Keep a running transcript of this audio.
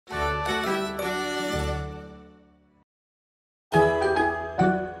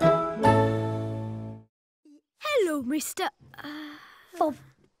Hello, Mr. Bob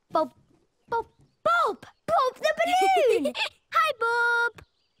the balloon! Hi, Bob.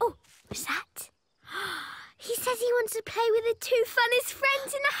 Oh, what's that? He says he wants to play with the two funnest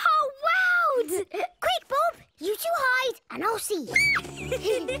friends in the whole world. Quick, Bob! You two hide and I'll see.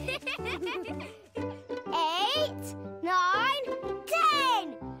 8, 9,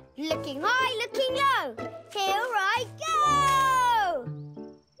 10! Looking high, looking low. Here I go!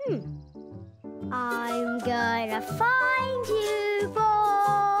 I'm gonna find you,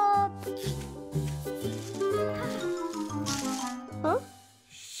 Bob. Huh?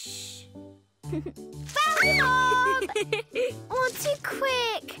 Shh. Found you, Bob! Oh, too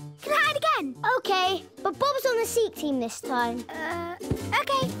quick. Can I hide again? Okay, but Bob's on the seek team this time.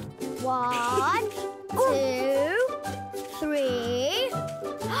 Okay. 1, 2, 3,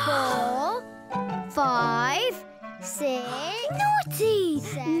 4, 5, 6. Naughty.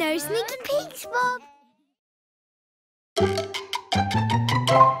 7. No sneaky peeks, Bob.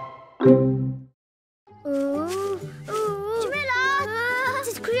 Ooh. Jamila!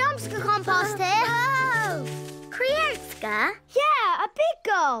 Does Kriomska come past here? Oh. Kriotska? Yeah, a big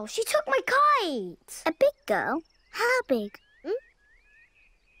girl. She took my kite. A big girl? How big?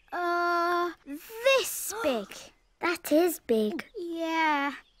 This big. That is big.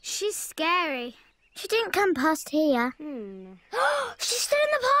 Yeah, she's scary. She didn't come past here. She's still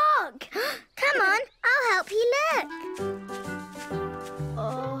in the park. Come on, I'll help you look.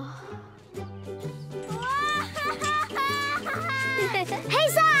 Hey,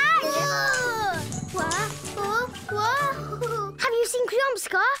 Zach! Have you seen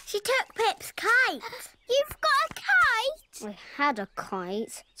Kriomska? She took Pip's kite. You've got a kite? I had a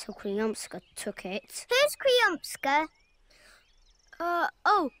kite till Kriomska took it. Who's Kriomska?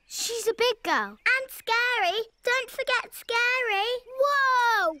 Oh, she's a big girl. And scary. Don't forget scary.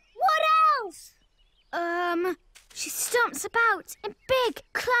 Whoa! What else? She stomps about in big,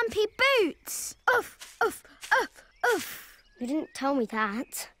 clumpy boots. Oof, oof, oof, oof. You didn't tell me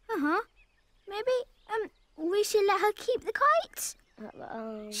that. Maybe, we should let her keep the kite?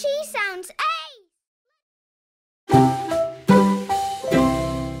 She sounds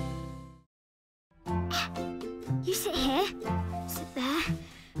You sit here. Sit there.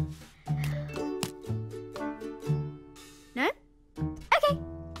 No? Okay.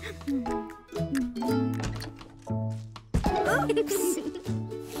 Oops.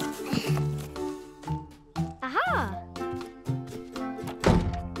 Aha.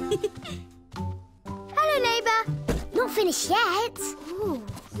 Hello, neighbour. Not finished yet. Ooh.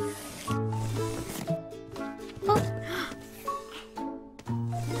 Oh.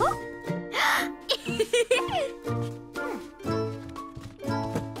 Oh.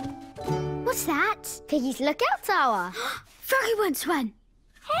 What's that? Piggy's lookout tower. Froggy wants one.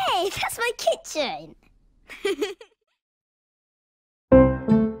 Hey, that's my kitchen.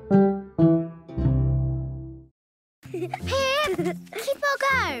 Here, keep or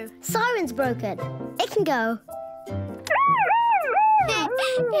go. Siren's broken. It can go.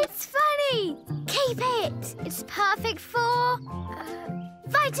 It's funny. Keep it. It's perfect for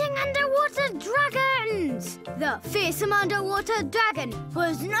fighting underwater dragons. The fearsome underwater dragon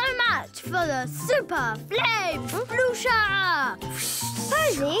was no match for the super flame sploosher.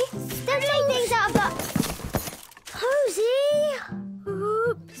 Posy, don't take things out of the... Posy!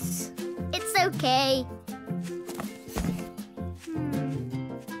 Oops. It's okay.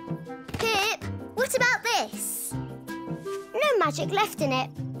 Pip, what about this? No magic left in it.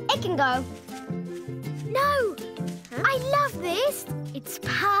 It can go. No. I love this. It's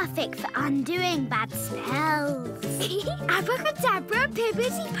perfect for undoing bad spells. Abracadabra,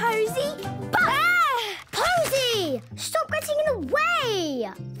 pippity posy, Posy! Stop getting in the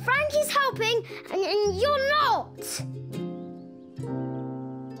way! Frankie's helping and you're not.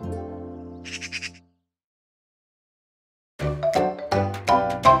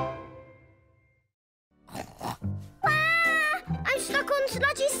 I'm stuck on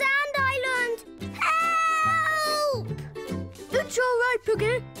sludgy sand island. Help! It's all right,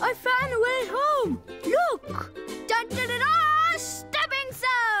 Piggy. I found a way home. Look! Da-da-da-da! Stepping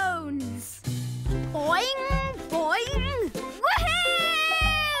stones! Boing! Boing! Woohoo!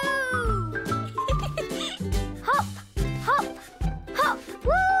 Hop! Hop! Hop!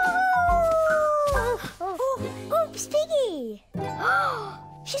 Woo! Oops, Piggy.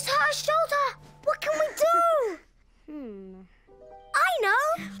 She's hurt her shoulder. What can we do? I know.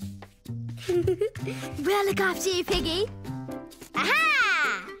 We'll look after you, Piggy.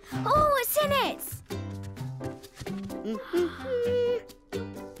 Aha! Oh, what's in it?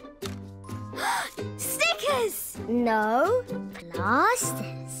 Stickers! No,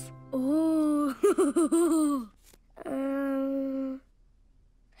 plasters. Oh.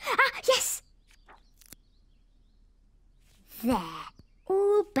 Yes! There.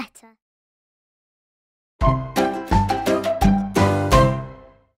 All better.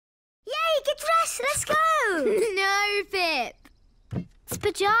 Yay, get dressed! Let's go! No, Pip. It's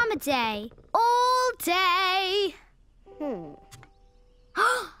pyjama day. All day.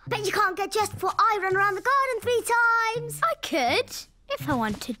 Bet you can't get dressed before I run around the garden 3 times. I could, if I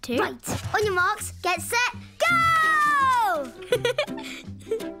wanted to. Right, on your marks, get set, go!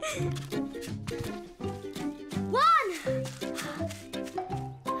 1.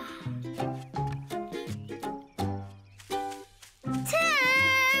 2.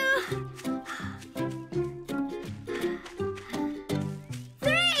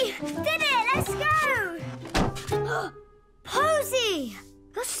 3. Did it, let's go! Posy,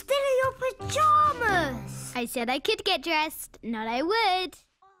 you're still in your pyjamas. I said I could get dressed, not I would.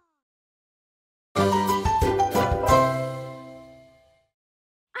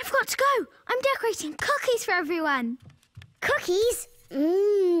 I've got to go. I'm decorating cookies for everyone. Cookies?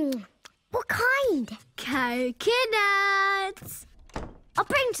 What kind? Coconuts. I'll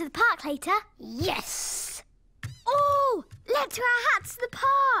bring them to the park later. Yes. Oh, let's wear our hats to the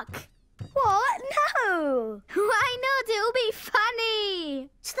park. What? No. Why not? It'll be funny.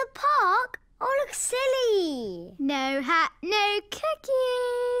 To the park? Oh, look silly. No hat, no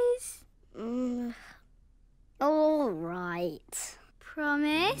cookies. All right.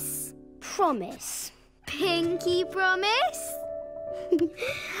 Promise? Promise. Pinky promise?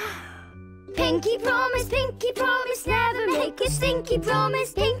 Pinky promise, never make a stinky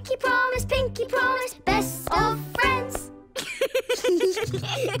promise. Pinky promise, best of friends. See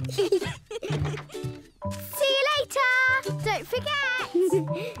you later. Don't forget.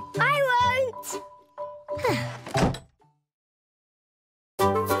 I won't.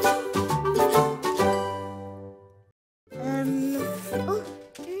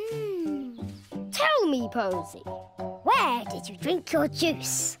 Tell me, Posy, where did you drink your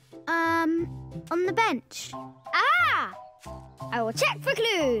juice? On the bench. Ah! I will check for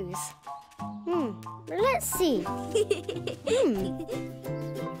clues. Let's see.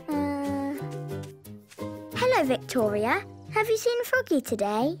 Hello, Victoria. Have you seen Froggy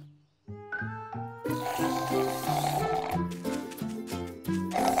today?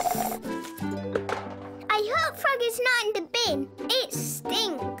 I hope Froggy's not in the bin. It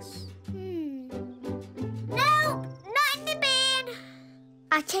stinks. No, not in the bin.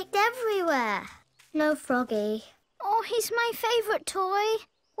 I checked everywhere. No Froggy. Oh, he's my favourite toy.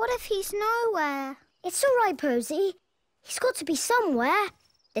 What if he's nowhere? It's all right, Posy. He's got to be somewhere.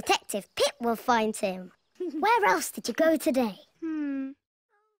 Detective Pip will find him. Where else did you go today?